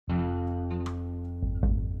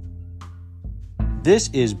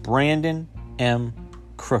This is Brandon M.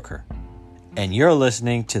 Crooker, and you're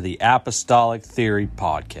listening to the Apostolic Theory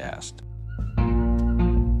Podcast.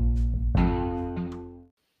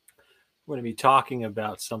 We're going to be talking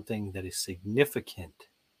about something that is significant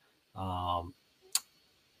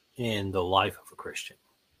in the life of a Christian.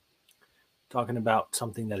 Talking about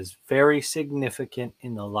something that is very significant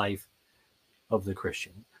in the life of the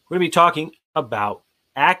Christian. We're going to be talking about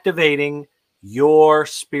activating your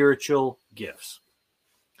spiritual gifts.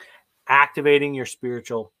 Activating your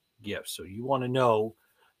spiritual gifts. So you want to know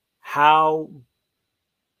how,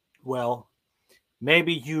 well,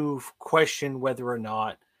 maybe you've questioned whether or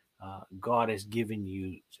not God has given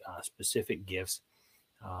you specific gifts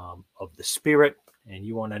of the Spirit, and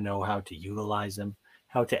you want to know how to utilize them,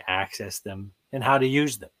 how to access them, and how to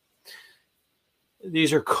use them.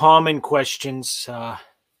 These are common questions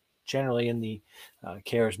generally in the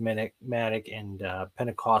charismatic and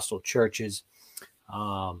Pentecostal churches.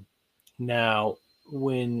 Now,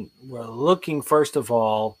 when we're looking, first of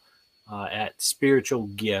all, at spiritual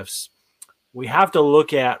gifts, we have to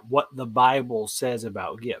look at what the Bible says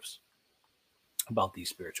about gifts, about these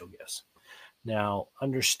spiritual gifts. Now,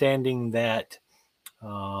 understanding that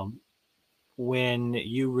when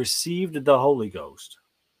you received the Holy Ghost,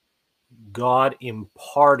 God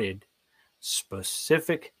imparted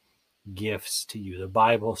specific gifts to you. The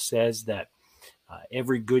Bible says that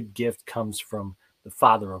every good gift comes from the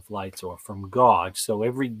Father of lights, or from God. So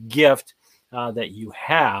every gift that you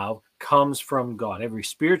have comes from God. Every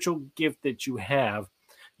spiritual gift that you have,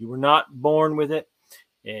 you were not born with it.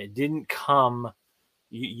 It didn't come.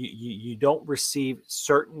 You don't receive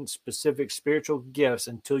certain specific spiritual gifts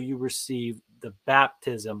until you receive the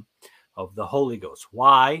baptism of the Holy Ghost.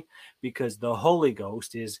 Why? Because the Holy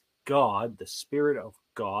Ghost is God, the Spirit of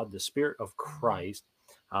God, the Spirit of Christ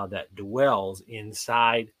that dwells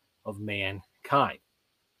inside of mankind.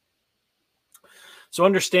 So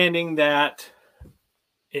understanding that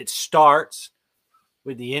it starts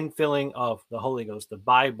with the infilling of the Holy Ghost. The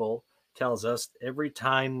Bible tells us every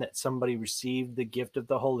time that somebody received the gift of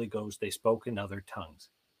the Holy Ghost, they spoke in other tongues.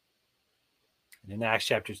 And in Acts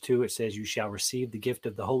chapter 2, it says, "You shall receive the gift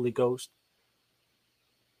of the Holy Ghost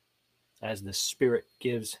as the Spirit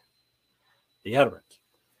gives the utterance."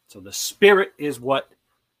 So the Spirit is what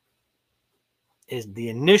is the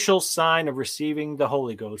initial sign of receiving the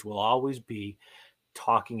Holy Ghost, will always be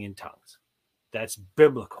talking in tongues. That's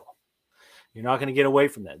biblical. You're not going to get away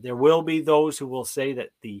from that. There will be those who will say that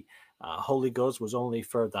the Holy Ghost was only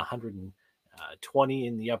for the 120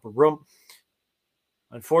 in the upper room.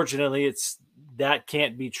 Unfortunately, that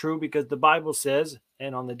can't be true, because the Bible says,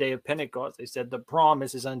 and on the day of Pentecost, they said, "The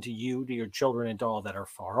promise is unto you, to your children, and to all that are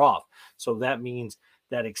far off." So that means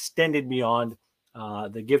that extended beyond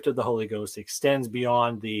the gift of the Holy Ghost, extends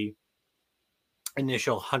beyond the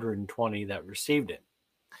initial 120 that received it.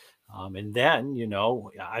 And then,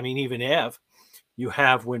 even if you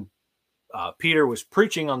have, when Peter was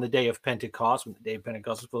preaching on the day of Pentecost, when the day of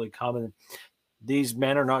Pentecost was fully come, and these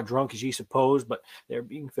men are not drunk as ye suppose, but they're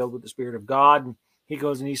being filled with the Spirit of God. And he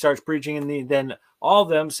goes and he starts preaching, and then all of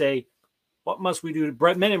them say, "What must we do,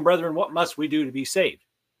 men and brethren, what must we do to be saved?"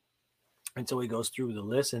 And so he goes through the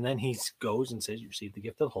list, and then he goes and says, "You receive the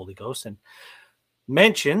gift of the Holy Ghost," and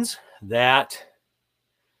mentions that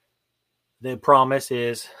the promise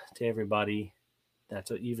is to everybody,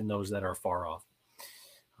 that's even those that are far off.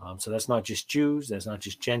 So that's not just Jews, that's not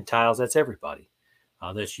just Gentiles, that's everybody.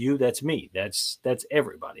 That's you, that's me, that's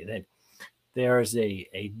everybody. Then there is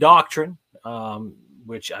a doctrine,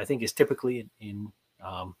 which I think is typically in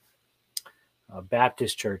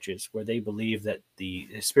Baptist churches, where they believe that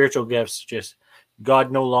the spiritual gifts, just God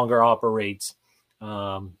no longer operates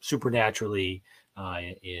supernaturally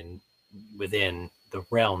within the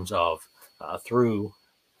realms of through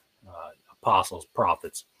apostles,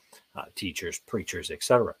 prophets, teachers, preachers,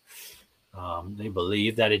 etc. They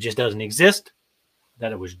believe that it just doesn't exist,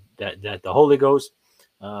 that it was that the Holy Ghost.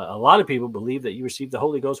 A lot of people believe that you receive the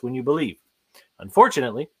Holy Ghost when you believe.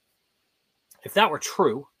 Unfortunately, if that were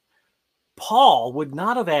true, Paul would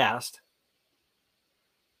not have asked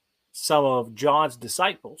some of John's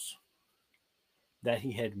disciples that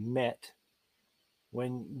he had met.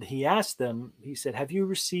 When he asked them, he said, have you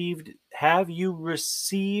received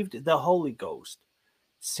the Holy Ghost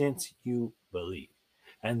since you believe?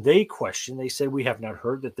 And they questioned, they said, we have not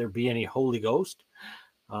heard that there be any Holy Ghost.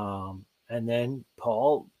 And then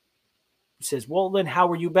Paul says, well, then how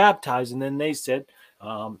were you baptized? And then they said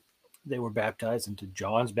they were baptized into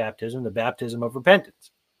John's baptism, the baptism of repentance.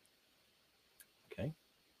 Okay.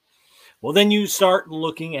 Well, then you start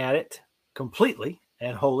looking at it completely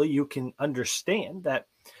and wholly. You can understand that,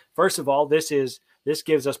 first of all, this is This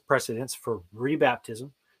gives us precedence for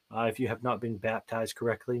rebaptism if you have not been baptized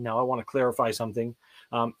correctly. Now, I want to clarify something.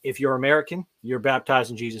 If you're American, you're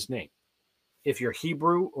baptized in Jesus' name. If you're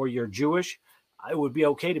Hebrew or you're Jewish, it would be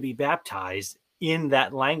okay to be baptized in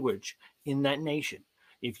that language, in that nation.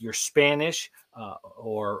 If you're Spanish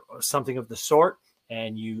or something of the sort,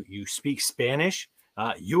 and you speak Spanish,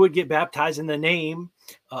 you would get baptized in the name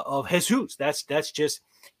of Jesus. That's just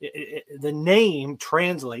the name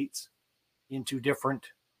translates into different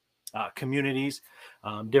communities,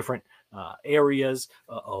 different areas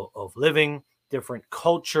of living, different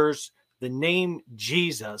cultures. The name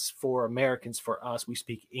Jesus for Americans, for us, we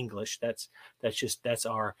speak English. That's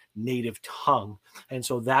our native tongue, and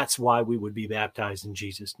so that's why we would be baptized in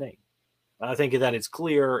Jesus' name. I think that it's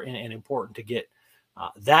clear and important to get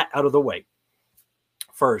that out of the way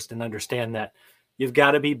first, and understand that you've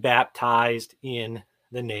got to be baptized in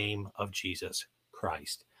the name of Jesus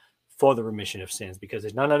Christ for the remission of sins, because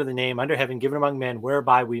there's none other the name under heaven given among men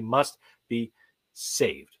whereby we must be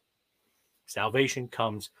saved. Salvation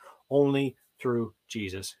comes only through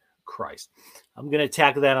Jesus Christ. I'm going to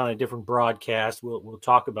tackle that on a different broadcast. We'll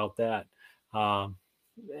talk about that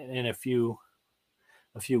in a few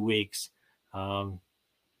weeks.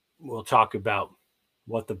 We'll talk about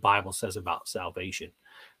what the Bible says about salvation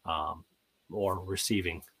or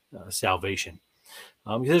receiving salvation.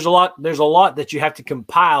 There's a lot that you have to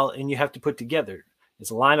compile and you have to put together. It's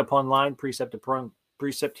line upon line, precept upon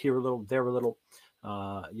precept, here a little, there a little.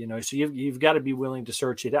 So you've got to be willing to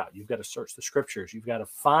search it out. You've got to search the scriptures. You've got to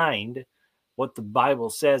find what the Bible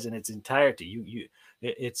says in its entirety.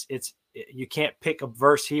 You can't pick a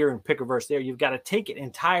verse here and pick a verse there. You've got to take it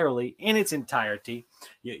entirely in its entirety.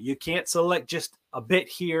 You can't select just a bit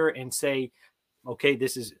here and say, okay,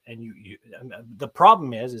 this is, and the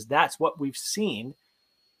problem is that's what we've seen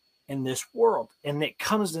in this world. And it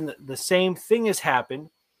comes in the same thing has happened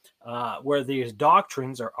where these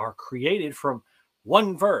doctrines are created from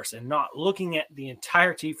one verse and not looking at the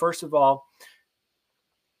entirety. First of all,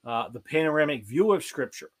 the panoramic view of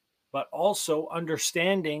Scripture, but also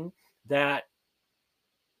understanding that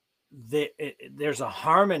there's a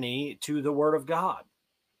harmony to the Word of God.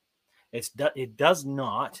 It does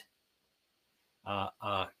not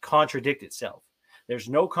contradict itself. There's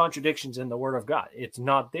no contradictions in the Word of God. It's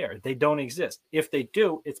not there. They don't exist. If they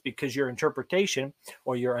do, it's because your interpretation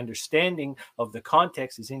or your understanding of the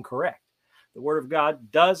context is incorrect. The Word of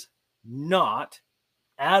God does not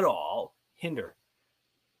at all hinder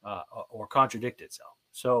or contradict itself.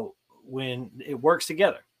 So when it works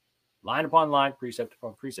together, line upon line, precept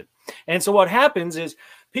upon precept. And so what happens is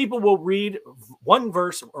people will read one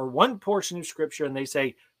verse or one portion of Scripture and they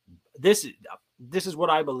say, this is what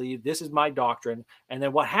I believe, this is my doctrine. And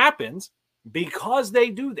then what happens, because they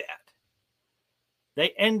do that, they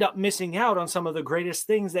end up missing out on some of the greatest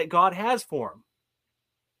things that God has for them.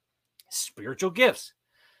 Spiritual gifts.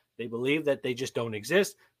 They believe that they just don't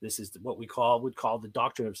exist. This is what we would call the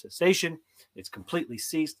doctrine of cessation. It's completely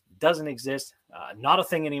ceased, doesn't exist, not a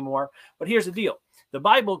thing anymore. But here's the deal. The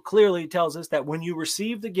Bible clearly tells us that when you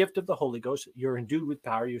receive the gift of the Holy Ghost, you're endued with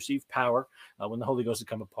power. You receive power when the Holy Ghost has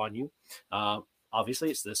come upon you.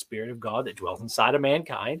 Obviously, it's the Spirit of God that dwells inside of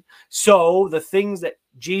mankind. So the things that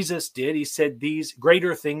Jesus did, he said, these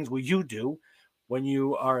greater things will you do when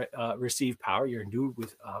you are receive power. You're endued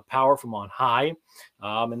with power from on high.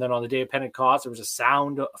 And then on the day of Pentecost, there was a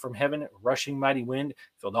sound from heaven, a rushing mighty wind,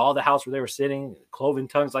 filled all the house where they were sitting, cloven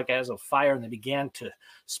tongues like as of fire, and they began to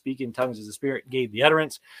speak in tongues as the Spirit gave the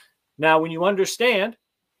utterance. Now, when you understand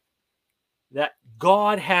that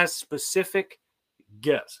God has specific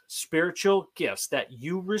gifts, spiritual gifts that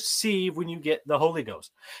you receive when you get the Holy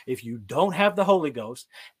Ghost. If you don't have the Holy Ghost,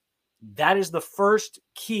 that is the first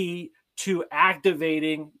key to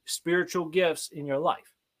activating spiritual gifts in your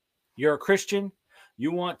life. You're a Christian.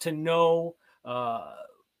 You want to know,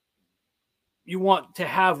 you want to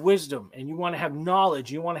have wisdom, and you want to have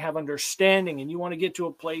knowledge. You want to have understanding, and you want to get to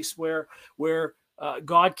a place where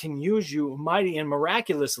God can use you mighty and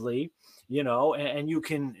miraculously, and you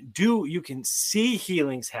can see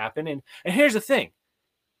healings happen. And here's the thing.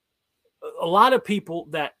 A lot of people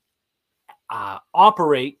that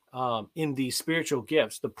operate in these spiritual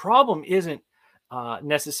gifts, the problem isn't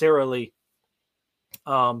necessarily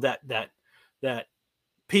that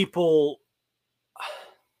people.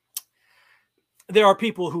 There are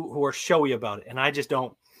people who are showy about it, and I just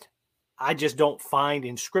don't find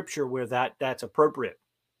in Scripture where that's appropriate.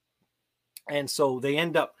 And so they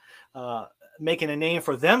end up making a name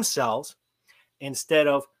for themselves instead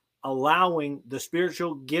of allowing the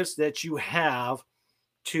spiritual gifts that you have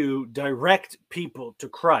to direct people to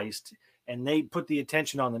Christ and they put the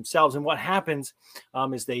attention on themselves. And what happens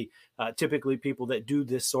is they typically people that do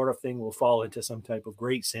this sort of thing will fall into some type of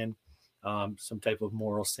great sin, some type of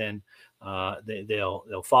moral sin.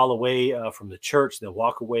 They'll fall away from the church. They'll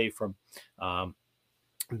walk away from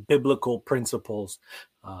biblical principles.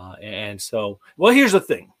 And so, well, here's the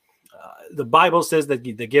thing. The Bible says that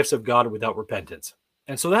the gifts of God are without repentance.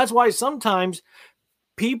 And so that's why sometimes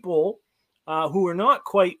people who are not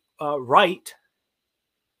quite right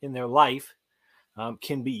in their life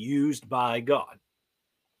can be used by God.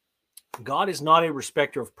 God is not a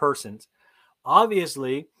respecter of persons.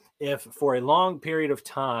 Obviously, if for a long period of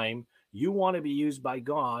time you want to be used by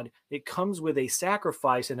God, it comes with a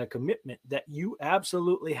sacrifice and a commitment that you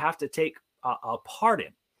absolutely have to take a part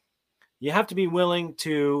in. You have to be willing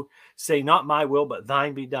to say, not my will, but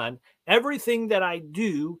thine be done. Everything that I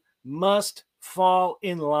do must fall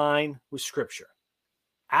in line with Scripture.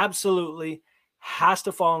 Absolutely has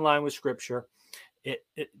to fall in line with Scripture.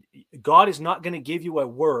 God is not going to give you a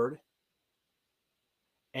word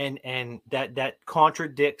and that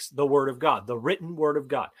contradicts the word of God, the written word of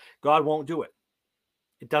God. God won't do it.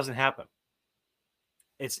 It doesn't happen.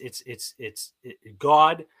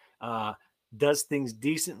 God does things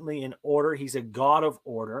decently in order. He's a God of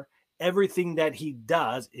order. Everything that he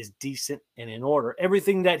does is decent and in order.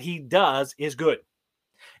 Everything that he does is good.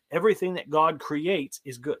 Everything that God creates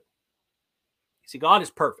is good. You see, God is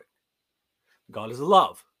perfect. God is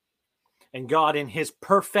love. And God, in his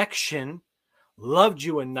perfection, loved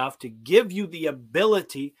you enough to give you the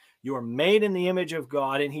ability. You are made in the image of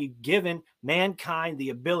God, and he's given mankind the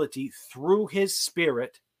ability through his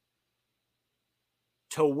Spirit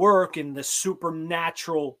to work in the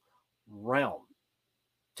supernatural realm,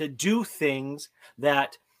 to do things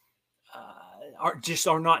that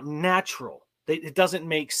are not natural. It doesn't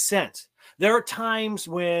make sense. There are times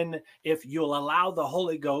when, if you'll allow the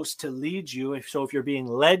Holy Ghost to lead you, if you're being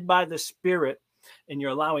led by the Spirit and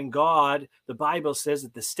you're allowing God, the Bible says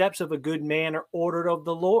that the steps of a good man are ordered of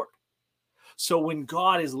the Lord. So when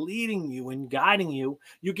God is leading you and guiding you,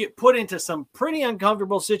 you get put into some pretty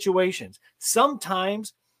uncomfortable situations.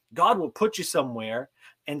 Sometimes God will put you somewhere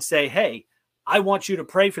and say, hey, I want you to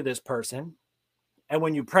pray for this person. And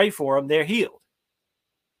when you pray for them, they're healed.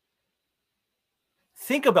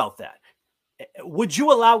 Think about that. Would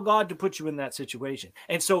you allow God to put you in that situation?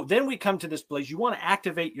 And so then we come to this place. You want to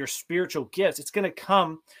activate your spiritual gifts. It's going to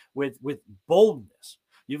come with boldness.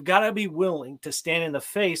 You've got to be willing to stand in the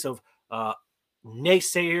face of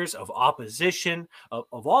naysayers, of opposition,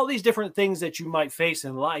 of all these different things that you might face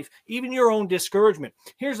in life, even your own discouragement.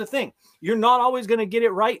 Here's the thing. You're not always going to get it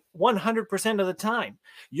right 100% of the time.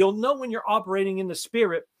 You'll know when you're operating in the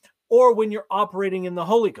Spirit or when you're operating in the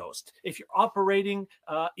Holy Ghost. If you're operating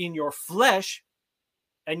in your flesh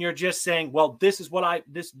and you're just saying, well, this is what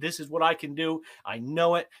I can do. I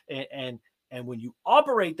know it. And when you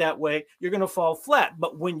operate that way, you're going to fall flat.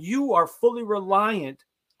 But when you are fully reliant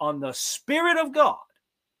on the Spirit of God,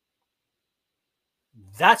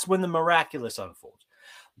 that's when the miraculous unfolds.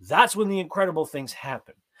 That's when the incredible things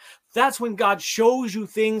happen. That's when God shows you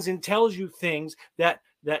things and tells you things that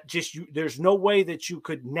there's no way that you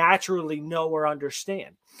could naturally know or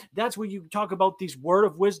understand. That's when you talk about these word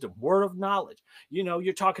of wisdom, word of knowledge.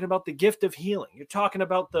 You're talking about the gift of healing. You're talking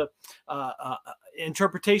about the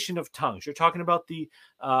interpretation of tongues. You're talking about the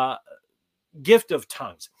gift of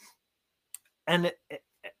tongues. And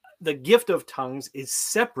the gift of tongues is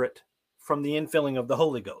separate from the infilling of the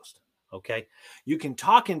Holy Ghost. Okay? You can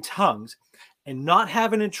talk in tongues and not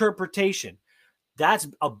have an interpretation. That's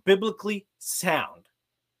a biblically sound.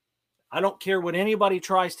 I don't care what anybody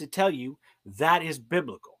tries to tell you, that is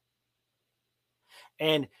biblical.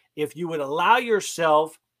 And if you would allow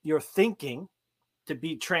yourself, your thinking, to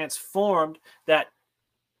be transformed, that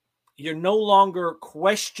you're no longer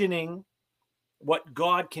questioning what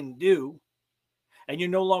God can do, and you're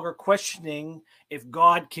no longer questioning if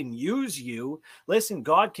God can use you. Listen,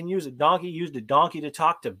 God can use a donkey. He used a donkey to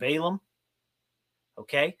talk to Balaam.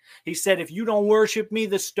 Okay? He said, if you don't worship me,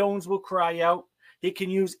 the stones will cry out. He can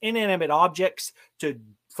use inanimate objects to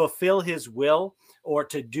fulfill his will or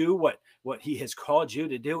to do what he has called you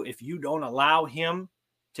to do if you don't allow him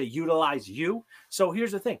to utilize you. So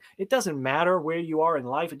here's the thing. It doesn't matter where you are in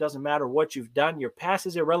life. It doesn't matter what you've done. Your past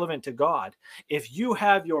is irrelevant to God. If you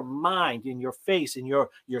have your mind in your face and you're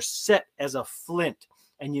set as a flint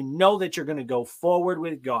and you know that you're going to go forward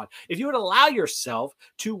with God, if you would allow yourself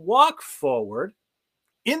to walk forward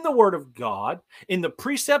in the Word of God, in the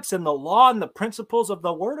precepts and the law and the principles of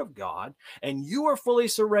the Word of God, and you are fully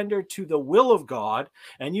surrendered to the will of God,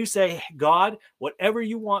 and you say, God, whatever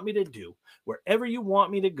you want me to do, wherever you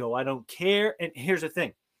want me to go, I don't care. And here's the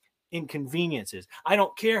thing. inconveniences. I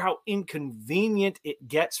don't care how inconvenient it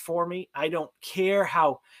gets for me. I don't care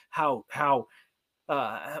how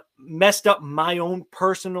messed up my own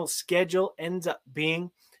personal schedule ends up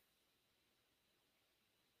being.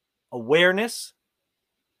 Awareness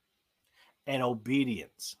and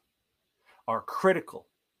obedience are critical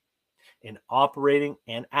in operating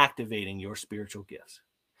and activating your spiritual gifts.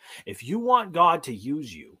 If you want God to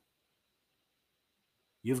use you,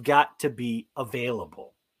 you've got to be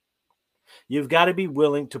available. You've got to be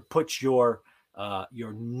willing to put your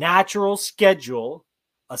natural schedule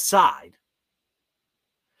aside.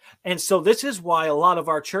 And so this is why a lot of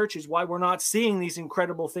our churches, why we're not seeing these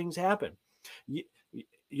incredible things happen.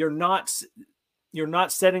 You're not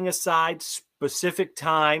setting aside specific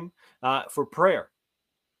time for prayer.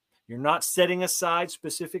 You're not setting aside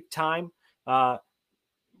specific time for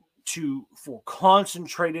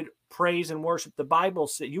concentrated praise and worship. The Bible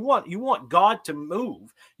says you want God to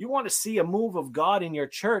move. You want to see a move of God in your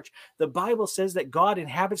church. The Bible says that God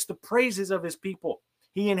inhabits the praises of his people.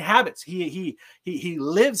 He inhabits. He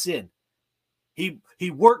lives in.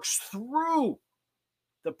 He works through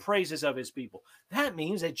the praises of his people. That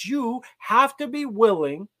means that you have to be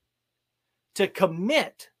willing to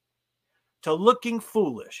commit to looking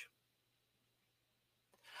foolish.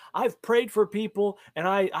 I've prayed for people and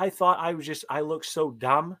I thought I looked so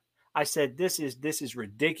dumb. I said, this is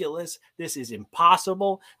ridiculous. This is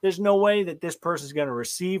impossible. There's no way that this person is going to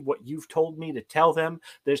receive what you've told me to tell them.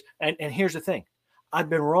 And here's the thing. I've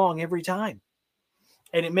been wrong every time.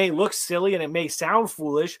 And it may look silly and it may sound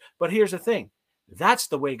foolish, but here's the thing. That's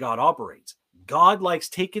the way God operates. God likes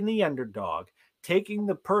taking the underdog, taking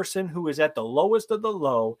the person who is at the lowest of the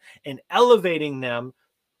low and elevating them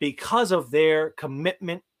because of their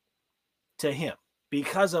commitment to him,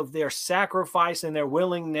 because of their sacrifice and their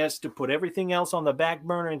willingness to put everything else on the back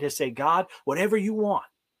burner and to say, God, whatever you want,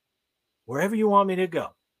 wherever you want me to go.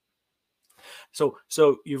 So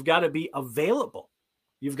you've got to be available.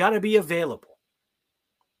 You've got to be available.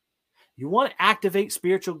 You want to activate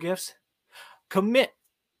spiritual gifts? Commit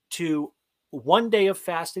to 1 day of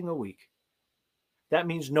fasting a week. That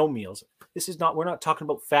means no meals. We're not talking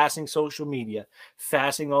about fasting social media,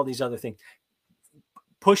 fasting all these other things.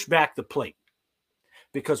 Push back the plate.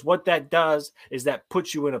 Because what that does is that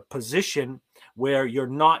puts you in a position where you're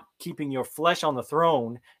not keeping your flesh on the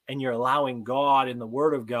throne and you're allowing God and the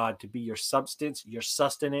word of God to be your substance, your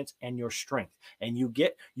sustenance, and your strength. And you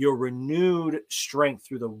get your renewed strength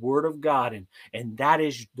through the word of God. And that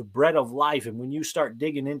is the bread of life. And when you start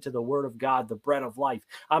digging into the word of God, the bread of life,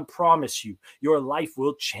 I promise you, your life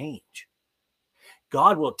will change.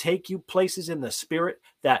 God will take you places in the spirit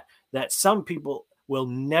that some people will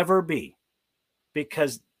never be.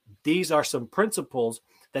 Because these are some principles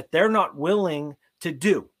that they're not willing to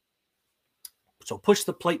do. So push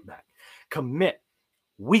the plate back. Commit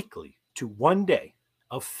weekly to 1 day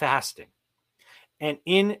of fasting. And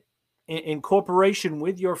in cooperation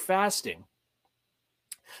with your fasting,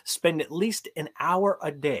 spend at least an hour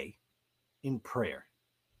a day in prayer,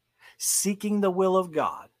 seeking the will of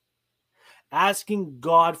God, asking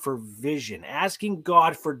God for vision, asking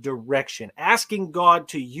God for direction, asking God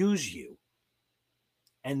to use you.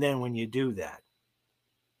 And then when you do that,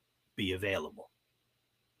 be available.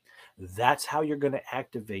 That's how you're going to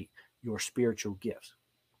activate your spiritual gifts.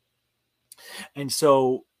 And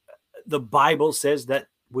so the Bible says that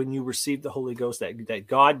when you receive the Holy Ghost, that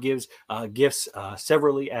God gives gifts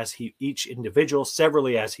severally as each individual,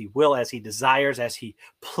 severally as he will, as he desires, as he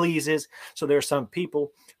pleases. So there are some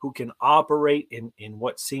people who can operate in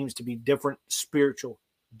what seems to be different spiritual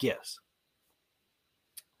gifts.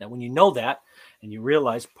 Now, when you know that and you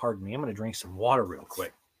realize, pardon me, I'm going to drink some water real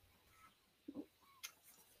quick.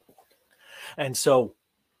 And so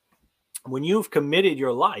when you've committed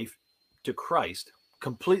your life to Christ,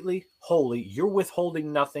 completely holy, you're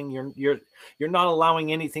withholding nothing. You're not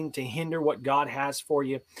allowing anything to hinder what God has for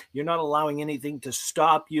you. You're not allowing anything to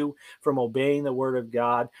stop you from obeying the word of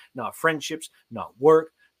God. Not friendships, not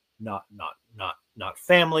work, not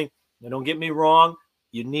family. Now, don't get me wrong.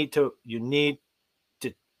 You need to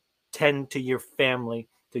tend to your family,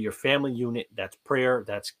 to your family unit. That's prayer.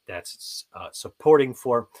 That's supporting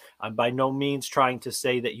for. I'm by no means trying to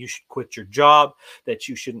say that you should quit your job, that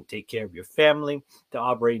you shouldn't take care of your family to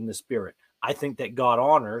operate in the spirit. I think that God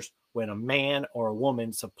honors when a man or a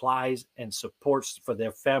woman supplies and supports for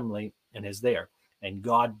their family and is there. And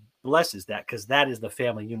God blesses that because that is the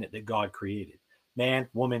family unit that God created. Man,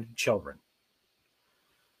 woman, children.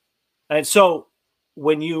 And so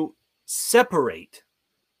when you separate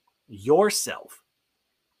yourself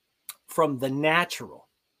from the natural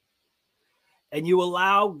and you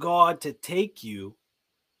allow God to take you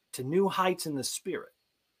to new heights in the Spirit,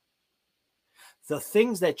 the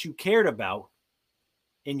things that you cared about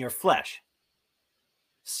in your flesh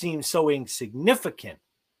seem so insignificant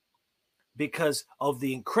because of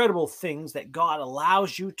the incredible things that God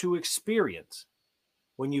allows you to experience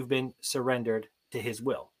when you've been surrendered to his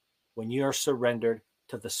will, when you're surrendered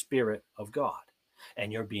to the Spirit of God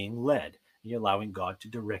and you're being led, and you're allowing God to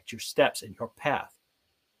direct your steps and your path.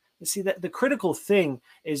 You see, that the critical thing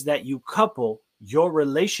is that you couple your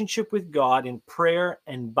relationship with God in prayer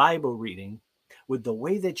and Bible reading with the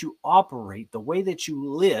way that you operate, the way that you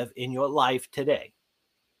live in your life today.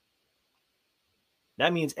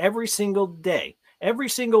 That means every single day, every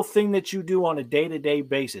single thing that you do on a day-to-day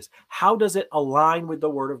basis, how does it align with the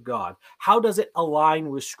Word of God? How does it align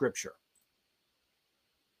with Scripture?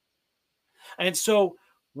 And so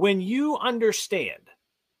when you understand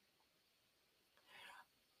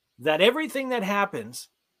that everything that happens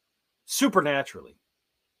supernaturally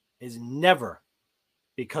is never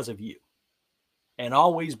because of you and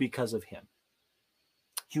always because of him.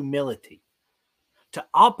 Humility. To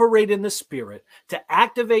operate in the Spirit, to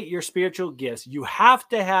activate your spiritual gifts, you have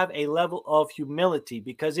to have a level of humility,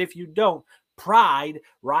 because if you don't, pride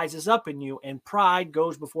rises up in you, and pride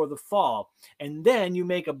goes before the fall. And then you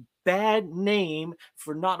make a bad name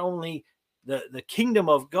for not only the kingdom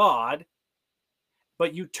of God,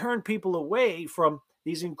 but you turn people away from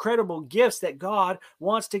these incredible gifts that God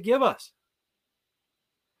wants to give us.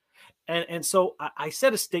 And so I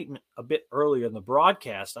said a statement a bit earlier in the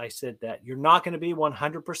broadcast. I said that you're not going to be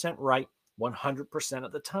 100% right 100%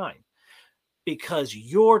 of the time, because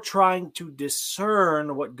you're trying to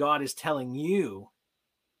discern what God is telling you,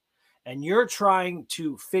 and you're trying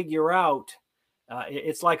to figure out.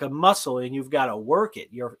 It's like a muscle, and you've got to work it.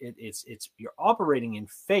 You're operating in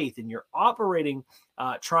faith, and you're operating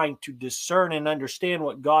trying to discern and understand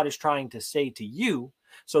what God is trying to say to you,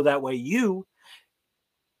 so that way you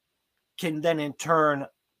can then in turn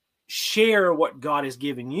share what God has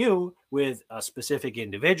given you with a specific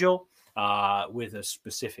individual, with a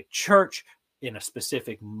specific church, in a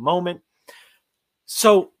specific moment.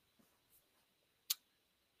 So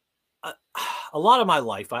a lot of my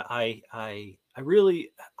life, I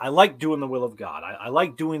like doing the will of God. I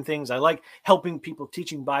like doing things. I like helping people,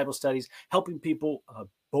 teaching Bible studies, helping people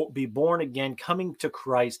be born again, coming to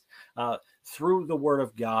Christ through the Word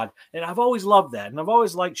of God. And I've always loved that. And I've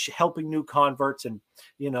always liked helping new converts. And,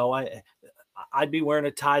 I'd be wearing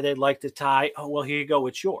a tie. They'd like to tie. Oh, well, here you go.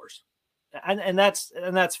 It's yours. And that's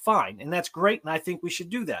fine. And that's great. And I think we should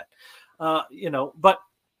do that. But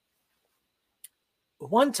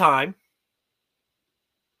one time,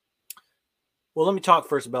 well, let me talk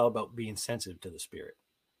first about being sensitive to the Spirit,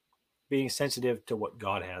 being sensitive to what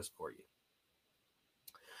God has for you.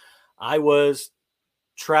 I was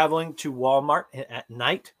traveling to Walmart at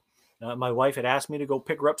night. My wife had asked me to go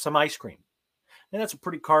pick her up some ice cream. And that's a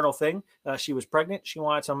pretty carnal thing. She was pregnant. She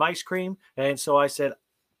wanted some ice cream. And so I said,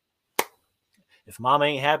 if Mama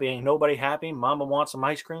ain't happy, ain't nobody happy. Mama wants some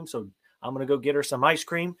ice cream. So I'm going to go get her some ice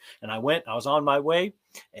cream. And I was on my way.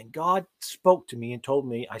 And God spoke to me and told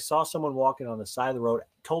me, I saw someone walking on the side of the road,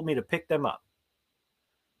 told me to pick them up.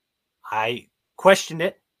 I questioned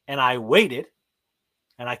it, and I waited,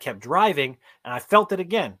 and I kept driving, and I felt it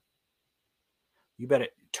again. You better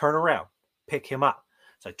turn around, pick him up.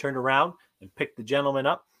 So I turned around and picked the gentleman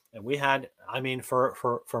up. And we had,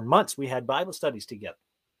 for months, we had Bible studies together.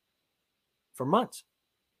 For months.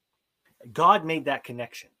 God made that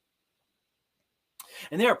connection.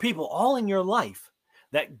 And there are people all in your life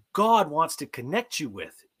that God wants to connect you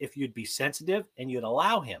with if you'd be sensitive and you'd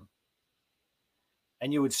allow him.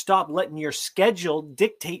 And you would stop letting your schedule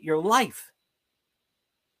dictate your life.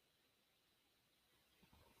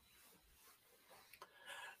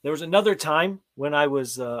 There was another time when I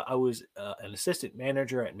was an assistant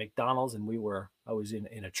manager at McDonald's, and I was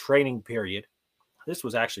in a training period. This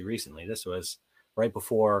was actually recently. This was right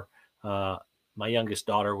before my youngest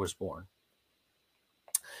daughter was born.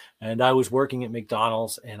 And I was working at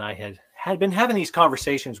McDonald's, and I had been having these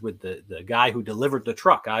conversations with the guy who delivered the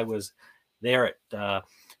truck. I was there at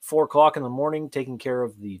 4 o'clock in the morning taking care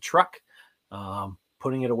of the truck,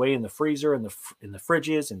 putting it away in the freezer and in the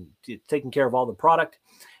fridges, and taking care of all the product.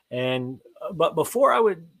 But before I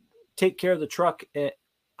would take care of the truck,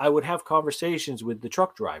 I would have conversations with the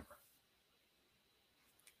truck driver.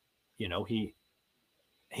 He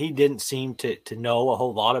didn't seem to know a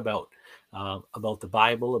whole lot about the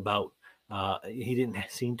Bible, he didn't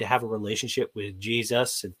seem to have a relationship with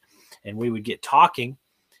Jesus, and we would get talking.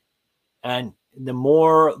 And the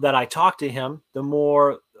more that I talked to him, the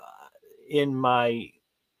more in my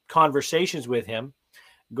conversations with him,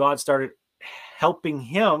 God started helping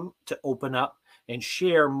him to open up and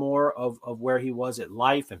share more of where he was at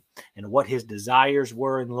life and what his desires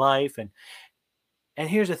were in life. And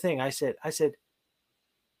here's the thing. I said,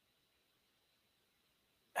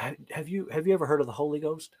 have you ever heard of the Holy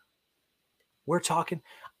Ghost? We're talking,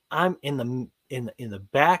 I'm in the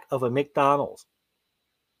back of a McDonald's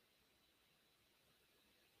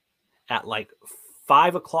at like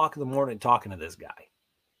 5 o'clock in the morning talking to this guy.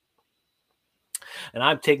 And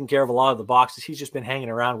I'm taking care of a lot of the boxes. He's just been hanging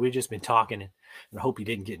around. We've just been talking, and I hope he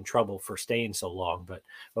didn't get in trouble for staying so long. But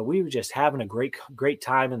we were just having a great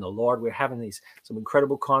time in the Lord. We were having some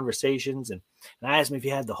incredible conversations. And I asked him if he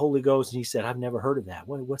had the Holy Ghost, and he said, "I've never heard of that.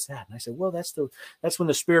 What's that?" And I said, "Well, that's when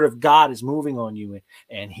the Spirit of God is moving on you,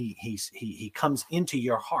 and he comes into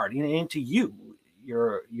your heart, into you,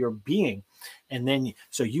 your being, and then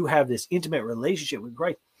so you have this intimate relationship with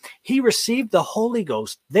Christ." He received the Holy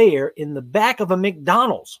Ghost there in the back of a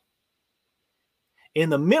McDonald's in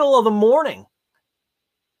the middle of the morning.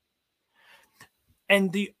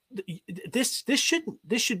 And this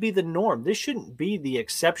should be the norm. This shouldn't be the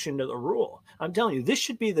exception to the rule. I'm telling you, this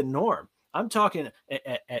should be the norm. I'm talking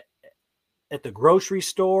at the grocery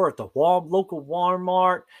store, at the local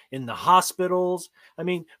Walmart, in the hospitals. I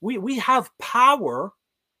mean, we have power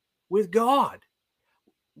with God.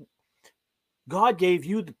 God gave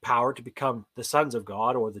you the power to become the sons of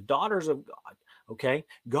God or the daughters of God. Okay.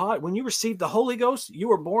 God, when you received the Holy Ghost, you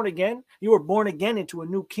were born again. You were born again into a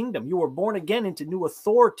new kingdom. You were born again into new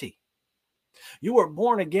authority. You were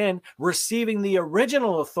born again receiving the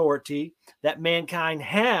original authority that mankind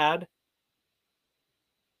had.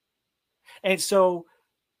 And so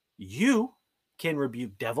you can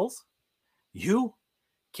rebuke devils. You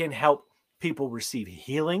can help people receive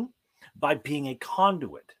healing by being a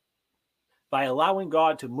conduit, by allowing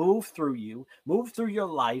God to move through you, move through your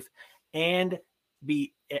life, and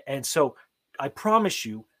so I promise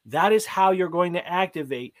you, that is how you're going to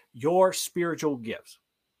activate your spiritual gifts.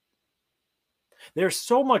 There's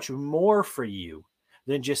so much more for you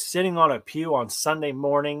than just sitting on a pew on Sunday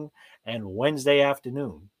morning and Wednesday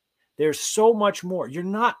afternoon. There's so much more. You're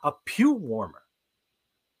not a pew warmer.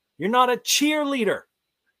 You're not a cheerleader.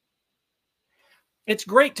 It's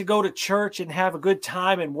great to go to church and have a good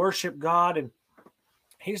time and worship God. And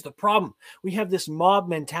here's the problem. We have this mob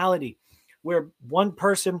mentality where one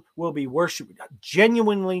person will be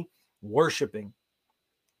genuinely worshiping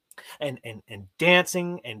and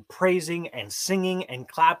dancing and praising and singing and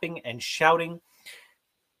clapping and shouting.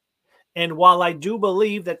 And while I do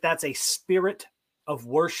believe that that's a spirit of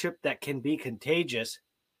worship that can be contagious,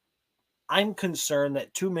 I'm concerned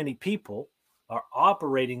that too many people are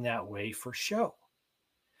operating that way for show.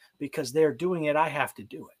 Because they're doing it, I have to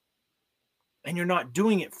do it. And you're not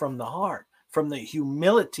doing it from the heart, from the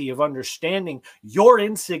humility of understanding your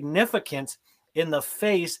insignificance in the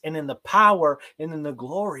face and in the power and in the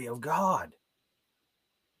glory of God.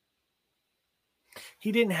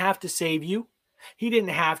 He didn't have to save you. He didn't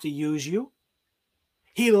have to use you.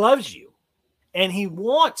 He loves you. And he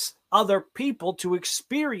wants other people to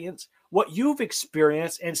experience what you've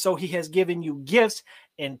experienced. And so he has given you gifts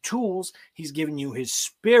and tools. He's given you his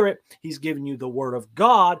Spirit. He's given you the Word of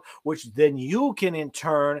God, which then you can in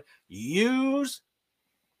turn use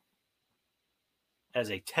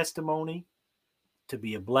as a testimony to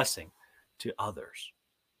be a blessing to others.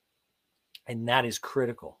 And that is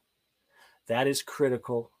critical. That is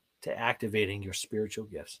critical to activating your spiritual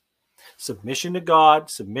gifts. Submission to God,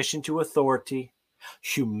 submission to authority,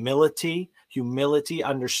 humility,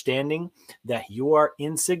 understanding that you are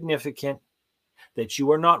insignificant, that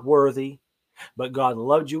you are not worthy, but God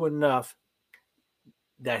loved you enough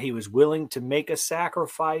that he was willing to make a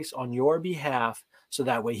sacrifice on your behalf so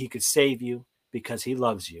that way he could save you because he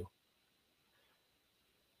loves you.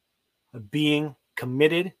 Being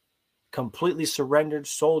committed, completely surrendered,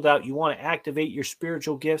 sold out. You want to activate your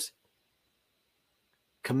spiritual gifts?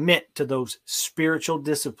 Commit to those spiritual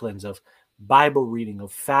disciplines of Bible reading,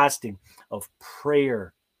 of fasting, of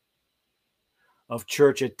prayer, of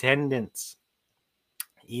church attendance,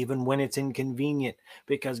 even when it's inconvenient.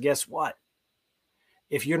 Because guess what?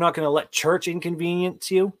 If you're not going to let church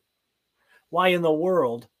inconvenience you, why in the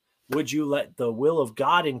world would you let the will of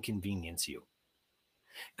God inconvenience you?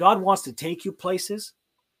 God wants to take you places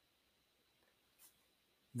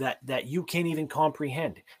that you can't even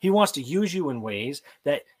comprehend. He wants to use you in ways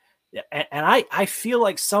that, and I feel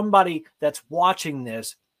like somebody that's watching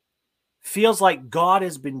this feels like God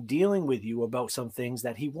has been dealing with you about some things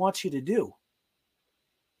that he wants you to do.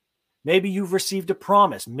 Maybe you've received a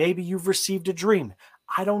promise. Maybe you've received a dream.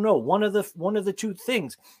 I don't know. One of the two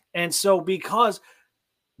things. And so because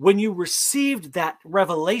when you received that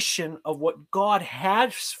revelation of what God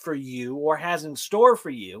has for you or has in store for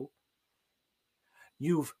you,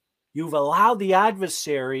 you've allowed the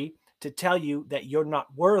adversary to tell you that you're not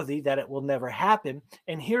worthy, that it will never happen.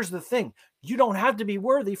 And here's the thing, you don't have to be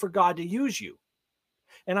worthy for God to use you.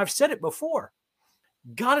 And I've said it before,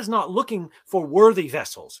 God is not looking for worthy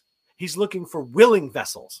vessels. He's looking for willing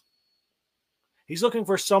vessels. He's looking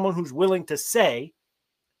for someone who's willing to say,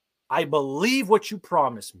 I believe what you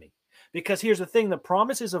promised me. Because here's the thing, the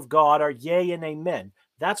promises of God are yea and amen.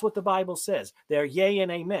 That's what the Bible says. They're yea and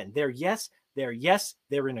amen. They're yes,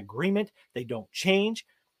 they're in agreement. They don't change.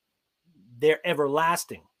 They're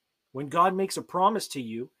everlasting. When God makes a promise to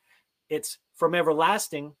you, it's from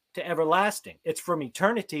everlasting to everlasting. It's from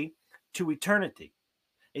eternity to eternity.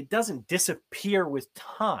 It doesn't disappear with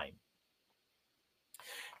time.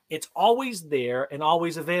 It's always there and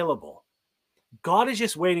always available. God is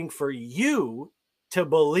just waiting for you to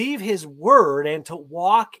believe his word and to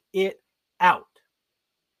walk it out.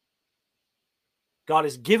 God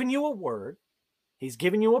has given you a word. He's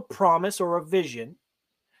given you a promise or a vision.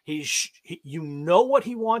 You know what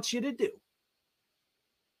he wants you to do.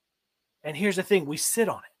 And here's the thing, we sit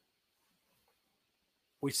on it.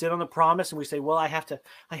 We sit on the promise and we say, well, I have to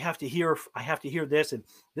hear this, and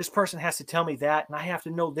this person has to tell me that, and I have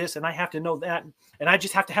to know this, and I have to know that, and I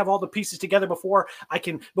just have to have all the pieces together before I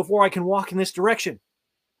can walk in this direction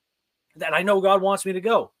that I know God wants me to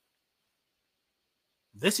go.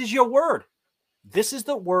 This is your word. This is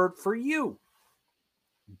the word for you.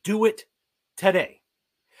 Do it today.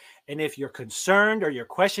 And if you're concerned or you're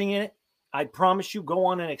questioning it, I promise you, go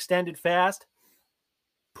on an extended fast,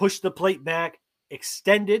 push the plate back,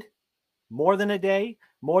 extended, more than a day,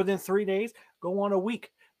 more than 3 days, go on a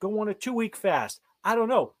week, go on a 2-week fast. I don't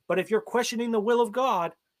know. But if you're questioning the will of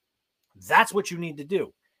God, that's what you need to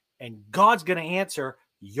do. And God's going to answer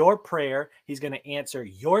your prayer. He's going to answer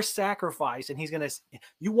your sacrifice. And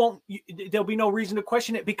there'll be no reason to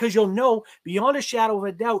question it, because you'll know beyond a shadow of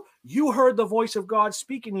a doubt, you heard the voice of God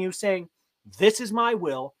speaking to you saying, this is my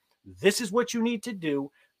will. This is what you need to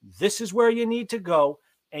do. This is where you need to go.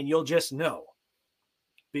 And you'll just know,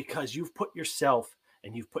 because you've put yourself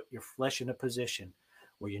and you've put your flesh in a position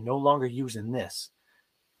where you're no longer using this,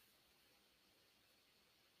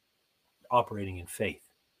 operating in faith.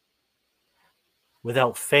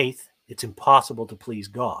 Without faith, it's impossible to please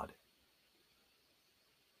God.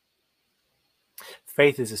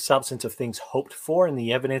 Faith is the substance of things hoped for and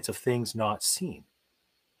the evidence of things not seen.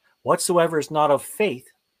 Whatsoever is not of faith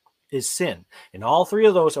is sin. And all three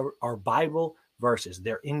of those are Bible verses.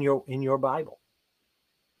 They're in your Bible.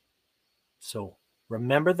 So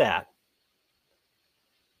remember that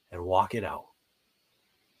and walk it out.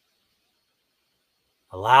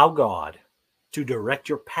 Allow God to direct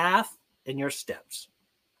your path and your steps.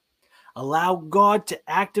 Allow God to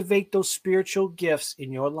activate those spiritual gifts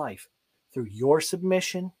in your life through your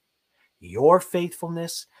submission, your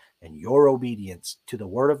faithfulness, and your obedience to the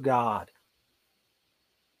Word of God.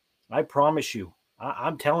 I promise you,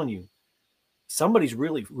 I'm telling you, somebody's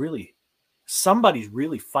really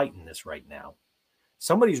fighting this right now.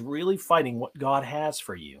 Somebody's really fighting what God has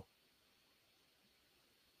for you.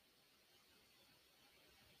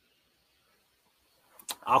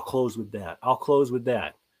 I'll close with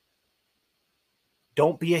that.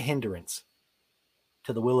 Don't be a hindrance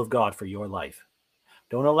to the will of God for your life.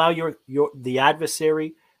 Don't allow the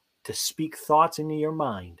adversary to speak thoughts into your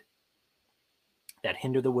mind that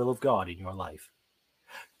hinder the will of God in your life.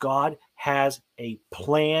 God has a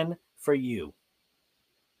plan for you.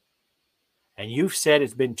 And you've said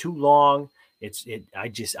it's been too long.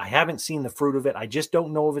 I haven't seen the fruit of it. I just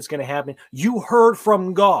don't know if it's going to happen. You heard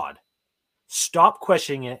from God. Stop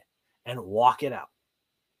questioning it and walk it out.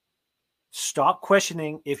 Stop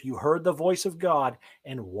questioning if you heard the voice of God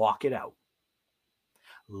and walk it out.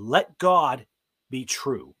 Let God be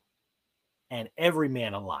true and every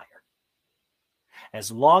man a liar.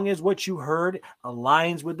 As long as what you heard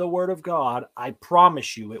aligns with the word of God, I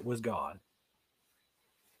promise you it was God.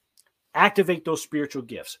 Activate those spiritual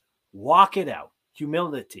gifts. Walk it out.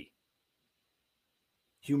 Humility.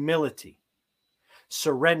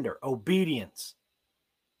 Surrender. Obedience.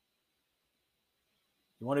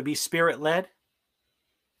 You want to be spirit-led?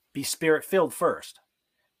 Be spirit-filled first,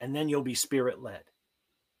 and then you'll be spirit-led.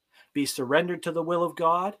 Be surrendered to the will of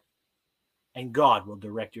God, and God will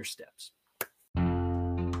direct your steps.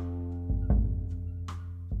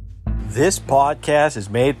 This podcast is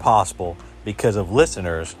made possible because of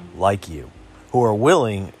listeners like you who are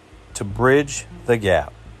willing to bridge the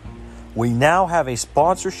gap. We now have a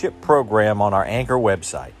sponsorship program on our Anchor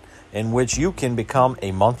website in which you can become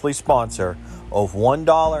a monthly sponsor of $1,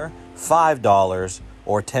 $5,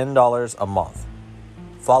 or $10 a month.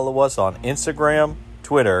 Follow us on Instagram,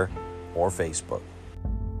 Twitter, or Facebook.